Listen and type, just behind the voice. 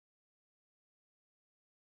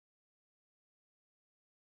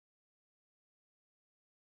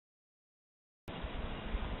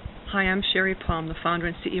Hi, I'm Sherrie, the founder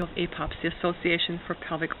and CEO of APOPS, the Association for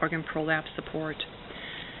Pelvic Organ Prolapse Support.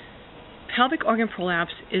 Pelvic organ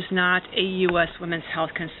prolapse is not a U.S. women's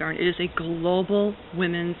health concern. It is a global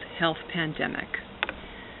women's health pandemic.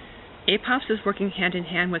 APOPS is working hand in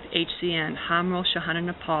hand with HCN, Hamro Shahana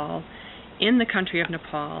Nepal, in the country of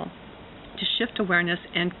Nepal, to shift awareness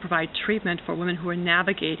and provide treatment for women who are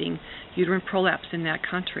navigating uterine prolapse in that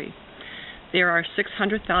country. There are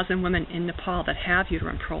 600,000 women in Nepal that have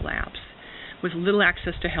uterine prolapse with little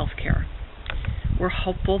access to health care. We're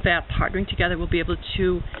hopeful that partnering together we'll be able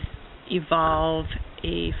to evolve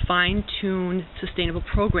a fine-tuned, sustainable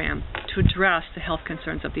program to address the health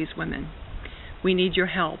concerns of these women. We need your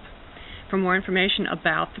help. For more information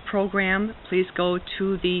about the program, please go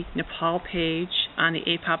to the Nepal page on the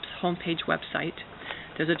APOPS homepage website.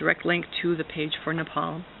 There's a direct link to the page for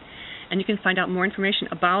Nepal. And you can find out more information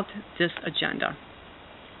about this agenda.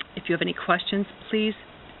 If you have any questions, please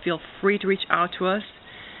feel free to reach out to us.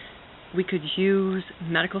 We could use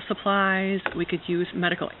medical supplies. We could use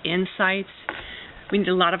medical insights. We need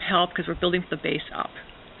a lot of help because we're building the base up.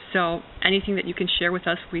 So anything that you can share with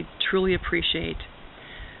us, we truly appreciate.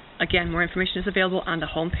 Again, more information is available on the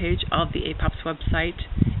homepage of the APOPS website,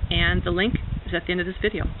 and the link is at the end of this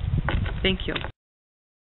video. Thank you.